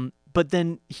 But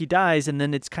then he dies, and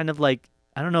then it's kind of like,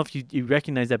 I don't know if you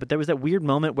recognize that, but there was that weird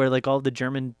moment where like all the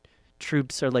German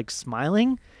troops are like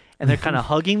smiling and they're kind of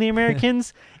hugging the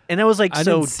Americans. And I was like,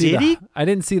 so did he? I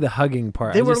didn't see the hugging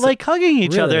part. They were like hugging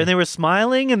each other, and they were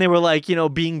smiling, and they were like,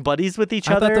 being buddies with each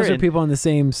other. I thought those were people on the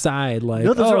same side. Like,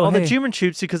 no, those are all the German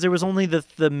troops, because there was only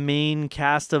the main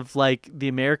cast of like the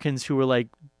Americans who were like,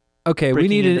 okay, we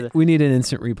need an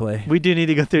instant replay. We do need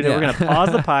to go through it. We're going to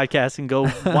pause the podcast and go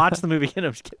watch the movie again.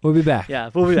 I'm just kidding. We'll be back.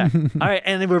 Yeah, we'll be back. All right,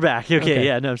 and then we're back. Okay,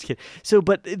 yeah, no, I'm just kidding. So,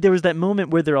 but there was that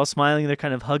moment where they're all smiling, they're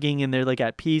kind of hugging, and they're like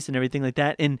at peace and everything like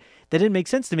that. And that didn't make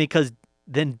sense to me, because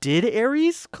then did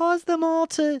Ares cause them all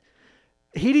to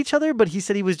hate each other? But he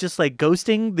said he was just like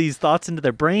ghosting these thoughts into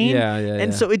their brain.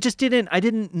 And so it just I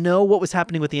didn't know what was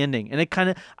happening with the ending. And it kind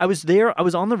of, I was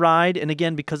on the ride. And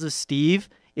again, because of Steve,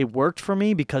 it worked for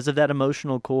me because of that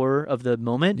emotional core of the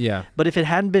moment. Yeah. But if it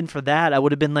hadn't been for that, I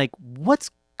would have been like,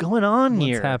 what's going on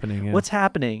here? What's happening? Yeah. What's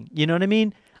happening? You know what I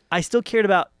mean? I still cared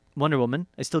about Wonder Woman.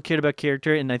 I still cared about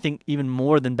character, and I think even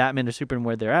more than Batman or Superman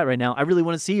where they're at right now, I really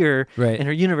want to see her in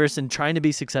her universe and trying to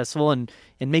be successful and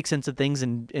make sense of things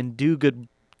and do good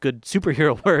good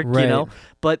superhero work, Right. you know.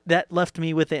 But that left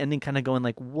me with the ending kind of going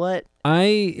like, what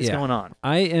is going on?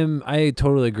 I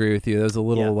totally agree with you. There was a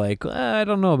little like, I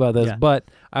don't know about this,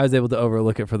 but I was able to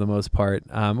overlook it for the most part.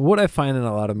 What I find in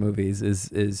a lot of movies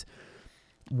is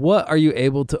what are you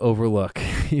able to overlook?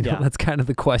 That's kind of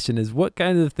the question, is what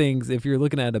kind of things, if you're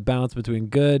looking at a balance between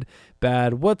good,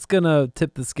 bad, what's going to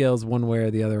tip the scales one way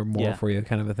or the other more for you,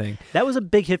 kind of a thing. That was a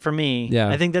big hit for me. Yeah.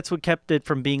 I think that's what kept it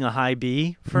from being a high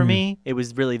B for me. It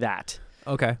was really that.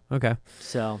 Okay.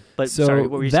 So, sorry,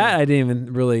 what were you saying? That I didn't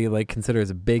even really like consider as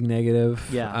a big negative.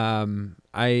 Yeah.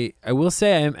 I will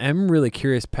say I'm really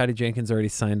curious. Patty Jenkins already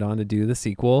signed on to do the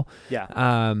sequel. Yeah.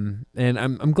 And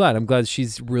I'm glad. I'm glad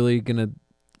she's really gonna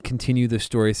continue the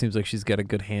story. Seems like she's got a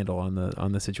good handle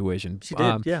on the situation. She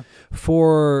did. Yeah.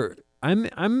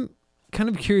 I'm kind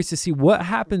of curious to see what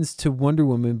happens to Wonder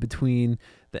Woman between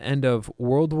the end of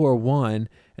World War I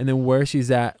and then where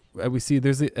she's at. We see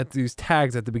there's these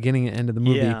tags at the beginning and end of the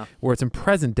movie where it's in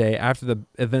present day after the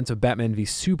events of Batman v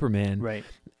Superman. Right.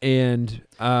 And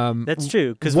that's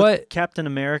true, because with Captain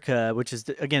America, which is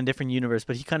again different universe,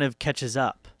 but he kind of catches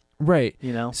up. Right.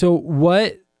 You know. So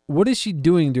what is she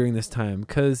doing during this time?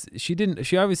 Because she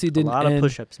obviously didn't. A lot of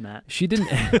push-ups, Matt. She didn't.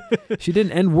 She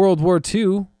didn't end World War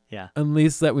II. Yeah. At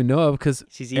least that we know of, because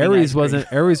Ares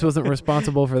wasn't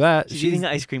responsible for that. She's eating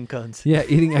ice cream cones. Yeah,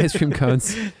 eating ice cream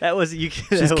cones. She's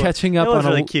catching up on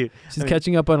really cute. She's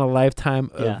catching up on a lifetime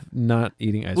of not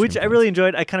eating ice cream. Which I really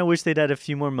enjoyed. I kind of wish they'd had a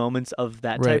few more moments of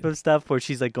that type of stuff where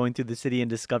she's like going through the city and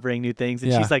discovering new things,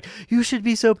 and she's like, "You should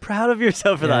be so proud of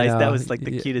yourself for the ice." That was like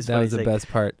the cutest. That was the best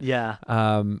part. Yeah.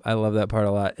 I love that part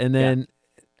a lot. And then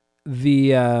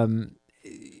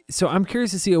so I'm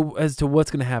curious to see as to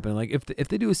what's going to happen. Like if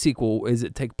they do a sequel, is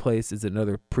it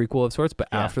another prequel of sorts, but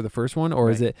after the first one, or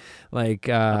is it like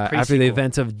after the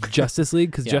events of Justice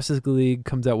League? Because Justice League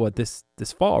comes out this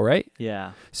fall, right?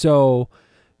 Yeah. So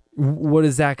what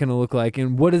is that going to look like,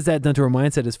 and what has that done to her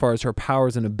mindset as far as her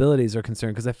powers and abilities are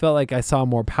concerned? Because I felt like I saw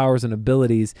more powers and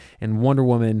abilities in Wonder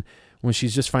Woman when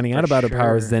she's just finding out about her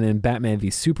powers than in Batman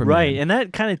v Superman. Right, and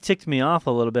that kind of ticked me off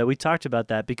a little bit. We talked about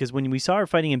that because when we saw her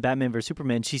fighting in Batman v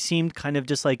Superman, she seemed kind of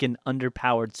just like an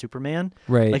underpowered Superman.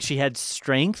 Right. Like she had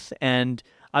strength, and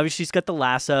obviously she's got the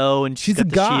lasso, and she's got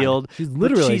the god. shield. She's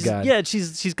literally a god. Yeah,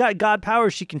 she's got god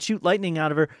powers. She can shoot lightning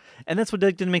out of her. And that's what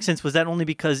didn't make sense. Was that only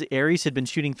because Ares had been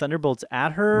shooting thunderbolts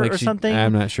at her or something?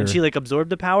 I'm not sure. And she like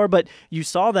absorbed the power, but you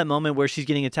saw that moment where she's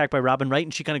getting attacked by Robin Wright,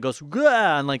 and she kind of goes,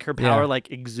 "Gah!" And like her power like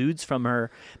exudes from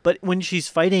her. But when she's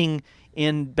fighting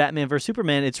in Batman vs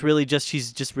Superman, it's really just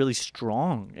she's just really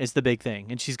strong is the big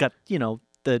thing, and she's got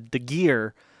the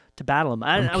gear to battle him.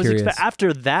 I was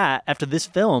after this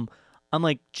film, I'm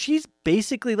like, she's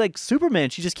basically like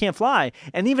Superman. She just can't fly.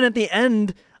 And even at the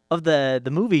end of the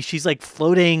movie, she's like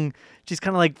floating. She's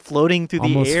kind of like floating through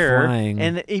the air. Flying.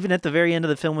 And even at the very end of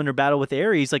the film, in her battle with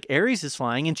Ares, like Ares is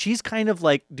flying, and she's kind of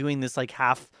like doing this like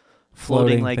half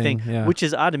floating like thing, which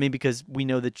is odd to me because we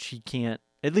know that she can't.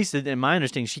 At least in my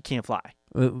understanding, she can't fly.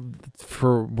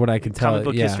 For what I can tell, comic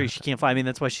book history, she can't fly. I mean,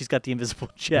 that's why she's got the invisible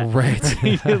jet. Right.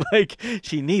 Like,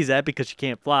 she needs that because she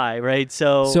can't fly, right?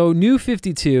 So New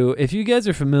 52, if you guys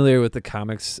are familiar with the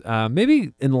comics,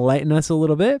 maybe enlighten us a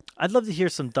little bit. I'd love to hear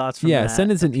some thoughts from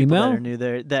send us an email. That are new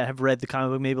there, that have read the comic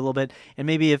book maybe a little bit, and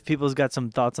maybe if people's got some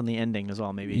thoughts on the ending as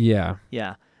well, maybe. Yeah.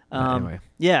 Anyway.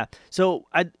 Yeah. So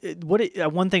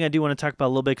one thing I do want to talk about a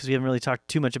little bit, because we haven't really talked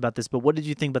too much about this, but what did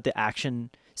you think about the action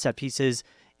set pieces?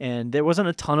 And there wasn't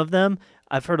a ton of them.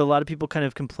 I've heard a lot of people kind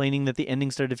of complaining that the ending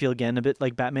started to feel again a bit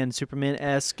like Batman and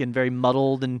Superman-esque and very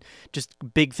muddled and just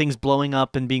big things blowing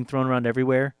up and being thrown around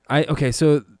everywhere.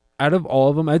 So out of all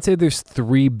of them, I'd say there's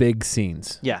 3 big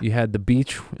scenes. Yeah. You had the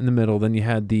beach in the middle, then you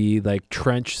had the like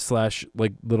trench /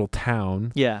 like little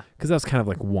town. Yeah. Because that was kind of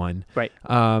like one. Right.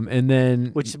 And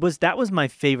then that was my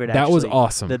favorite. That actually. was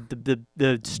awesome.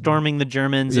 The storming the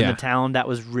Germans in the town, that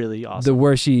was really awesome. The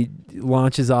where she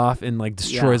launches off and like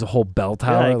destroys a whole bell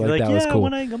tower, that was cool.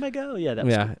 When I go, that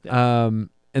was cool. Yeah.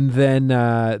 And then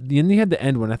you had the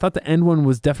end one. I thought the end one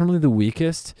was definitely the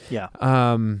weakest. Yeah.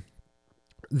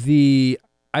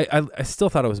 I still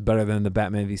thought it was better than the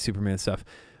Batman v Superman stuff.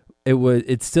 It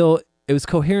was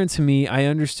coherent to me. I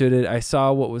understood it. I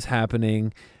saw what was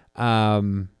happening,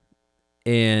 and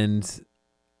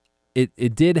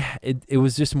it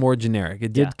was just more generic.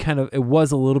 It did it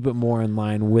was a little bit more in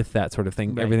line with that sort of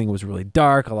thing. Right. Everything was really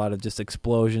dark. A lot of just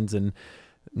explosions and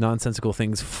nonsensical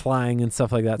things flying and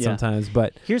stuff like that sometimes.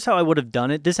 But here's how I would have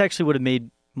done it. This actually would have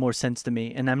made more sense to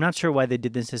me, and I'm not sure why they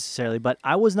did this necessarily, but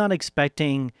I was not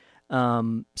expecting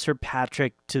Sir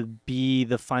Patrick to be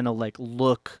the final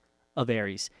look of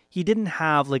Ares. He didn't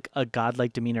have like a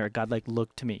godlike demeanor, a godlike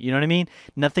look to me. You know what I mean?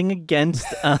 Nothing against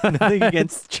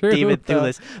true, David though.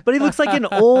 Thewlis, but he looks like an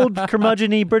old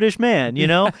curmudgeon-y British man, you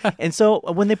know? And so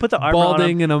when they put the armor on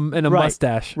him, balding and a Right,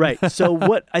 mustache. right. So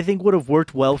what I think would have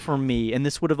worked well for me, and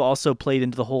this would have also played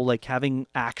into the whole like having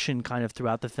action kind of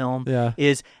throughout the film, Yeah.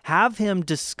 is have him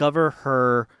discover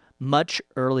her much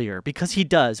earlier, because he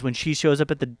does when she shows up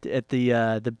at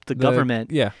the government.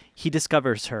 Yeah. He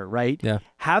discovers her, right? Yeah.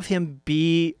 Have him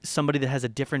be somebody that has a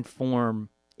different form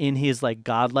in his like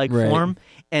godlike Right. form,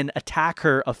 and attack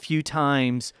her a few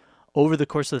times over the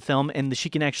course of the film, and she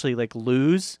can actually like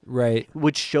lose, Right.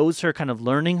 which shows her kind of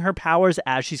learning her powers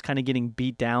as she's kind of getting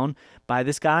beat down by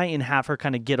this guy, and have her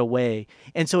kind of get away.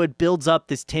 And so it builds up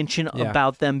this tension Yeah.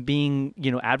 about them being,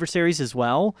 you know, adversaries as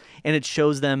well. And it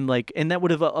shows them like, and that would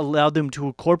have allowed them to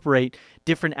incorporate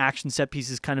different action set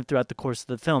pieces kind of throughout the course of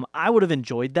the film. I would have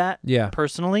enjoyed that Yeah.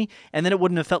 personally. And then it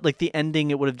wouldn't have felt like the ending.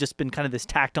 It would have just been kind of this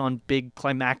tacked on big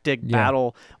climactic Yeah.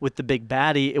 battle with the big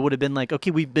baddie. It would have been like,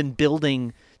 okay, we've been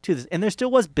building to this. And there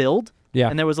still was build. Yeah.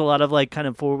 And there was a lot of like kind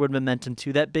of forward momentum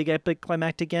to that big epic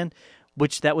climactic end,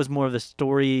 which that was more of the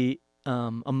story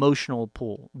emotional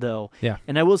pull though. Yeah.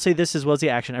 And I will say this as well as the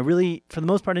action. I really, for the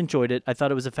most part, enjoyed it. I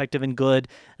thought it was effective and good,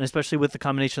 and especially with the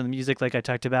combination of the music, like I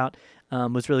talked about,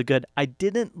 was really good. I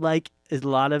didn't like a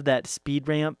lot of that speed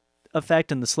ramp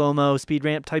effect and the slow-mo speed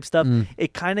ramp type stuff.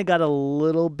 It kind of got a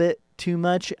little bit too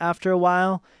much after a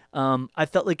while. I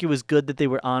felt like it was good that they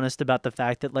were honest about the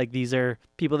fact that like these are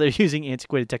people that are using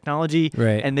antiquated technology,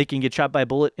 Right. and they can get shot by a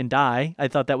bullet and die. I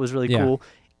thought that was really Yeah. cool.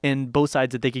 And both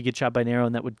sides, that they could get shot by an arrow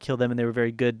and that would kill them, and they were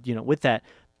very good, you know, with that.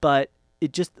 But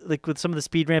it just, like with some of the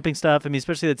speed ramping stuff, I mean,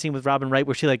 especially that scene with Robin Wright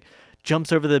where she like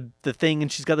jumps over the thing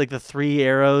and she's got like the 3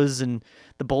 arrows and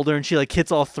the boulder, and she like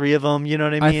hits all 3 of them, you know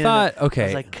what I mean? I thought, I okay.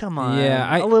 was like, come on.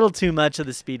 Yeah, a little too much of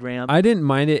the speed ramp. I didn't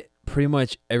mind it pretty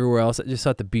much everywhere else. I just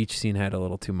thought the beach scene had a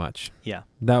little too much. Yeah.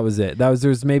 That was it.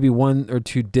 There's maybe 1 or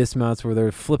 2 dismounts where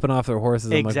they're flipping off their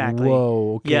horses. Exactly. I'm like,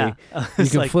 whoa, okay. Yeah. You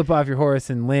It's can like, flip off your horse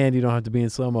and land. You don't have to be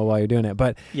in slow-mo while you're doing it.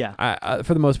 But yeah. I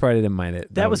for the most part, I didn't mind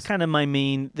it. That was kind of my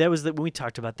main. That was when we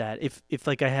talked about that. If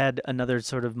like I had another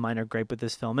sort of minor gripe with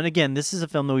this film, and again, this is a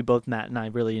film that we both, Matt and I,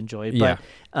 really enjoyed. Yeah.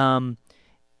 But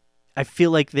I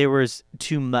feel like there was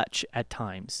too much at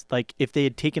times. Like if they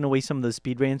had taken away some of those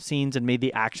speed ramp scenes and made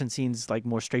the action scenes like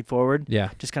more straightforward,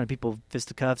 Yeah. just kind of people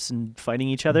fisticuffs and fighting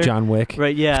each other. John Wick.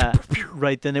 Right, yeah,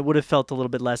 right. Then it would have felt a little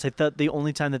bit less. I thought the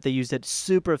only time that they used it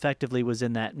super effectively was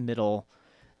in that middle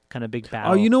kind of big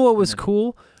battle. Oh, you know what was and then-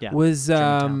 cool? Yeah, Was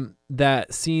Germantown.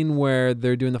 that scene where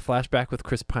they're doing the flashback with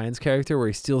Chris Pine's character where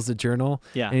he steals the journal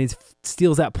Yeah. and he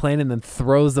steals that plane and then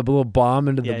throws the little bomb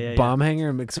into Yeah, the yeah, bomb hanger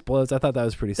and explodes. I thought that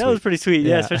was pretty sweet. That was pretty sweet,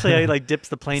 yeah. Yeah. Especially how he like dips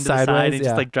the plane to the side Sideways, and yeah.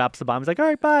 just like drops the bomb. He's like, "All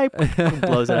right, bye," and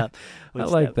blows it up. I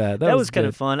Which like that. That was kind good.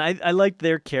 of fun. I liked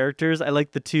their characters. I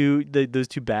liked those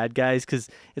 2 bad guys, because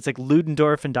it's like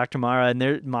Ludendorff and Dr.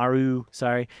 Maru,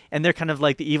 and they're kind of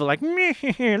like the evil, like,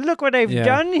 look what I've Yeah.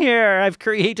 done here. I've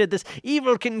created this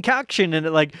evil concoction, and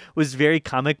it like was very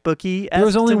comic booky. There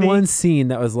was only one scene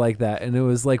that was like that, and it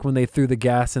was like when they threw the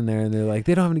gas in there, and they're like,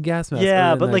 they don't have any gas masks.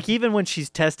 Yeah, And but then- like even when she's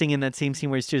testing in that same scene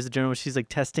where she steers the journal, she's like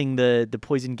testing the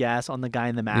poison gas on the guy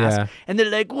in the mask, Yeah. and they're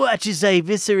like, "Watch as I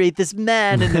eviscerate this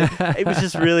man," and it was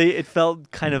just really, it felt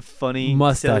kind of funny,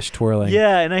 mustache silly. twirling.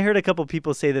 Yeah, and I heard a couple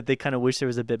people say that they kind of wish there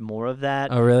was a bit more of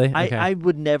that. Oh, really? Okay. I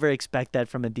would never expect that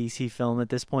from a DC film at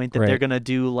this point, that Right. they're gonna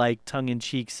do like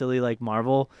tongue-in-cheek, silly like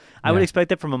Marvel. I would Yeah. expect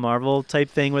that from a Marvel type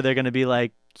thing where they're gonna be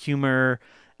like humor,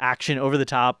 action, over the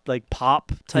top, like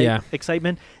pop type Yeah.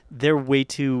 excitement. They're way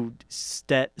too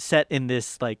set in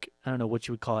this, like, I don't know what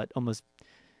you would call it, almost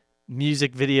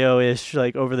music video-ish,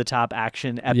 like over the top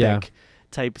action epic Yeah.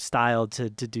 type style to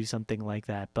do something like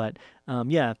that. But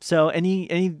yeah, so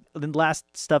any last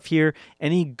stuff here,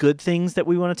 any good things that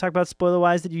we want to talk about spoiler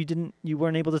wise that you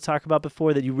weren't able to talk about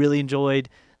before, that you really enjoyed,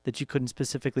 that you couldn't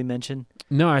specifically mention?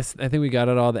 No, I think we got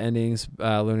at all the endings,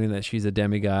 learning that she's a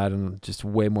demigod and just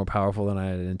way more powerful than I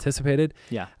had anticipated.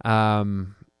 Yeah.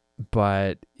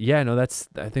 But yeah, no, I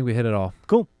think we hit it all.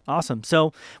 Cool. Awesome.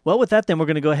 So, well, with that, then we're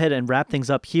going to go ahead and wrap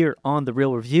things up here on The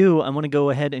Real Review. I want to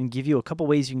go ahead and give you a couple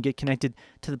ways you can get connected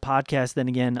to the podcast. Then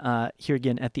again, here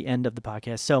again at the end of the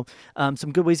podcast. So,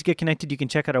 some good ways to get connected. You can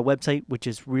check out our website, which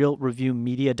is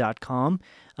realreviewmedia.com.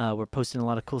 We're posting a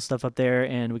lot of cool stuff up there,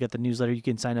 and we got the newsletter you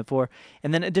can sign up for.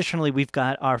 And then additionally, we've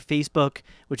got our Facebook,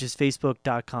 which is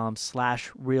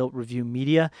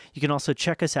facebook.com/realreviewmedia. You can also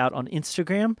check us out on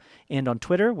Instagram and on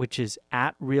Twitter, which is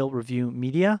Real Review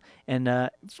Media. And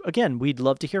again, we'd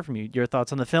love to hear from you, your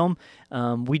thoughts on the film.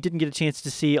 We didn't get a chance to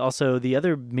see also the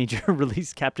other major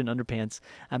release, Captain Underpants.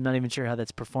 I'm not even sure how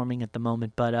that's performing at the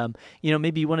moment, but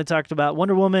maybe you want to talk about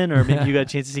Wonder Woman, or maybe you got a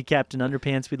chance to see Captain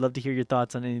Underpants. We'd love to hear your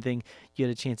thoughts on anything you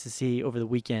had a chance to see over the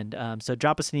weekend. So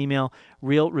drop us an email.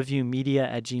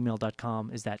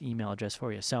 realreviewmedia@gmail.com is that email address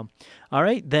for you. So, all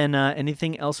right, then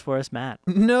anything else for us, Matt?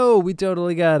 No, we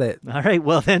totally got it. All right,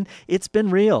 well then, it's been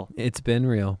real. It's been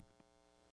real.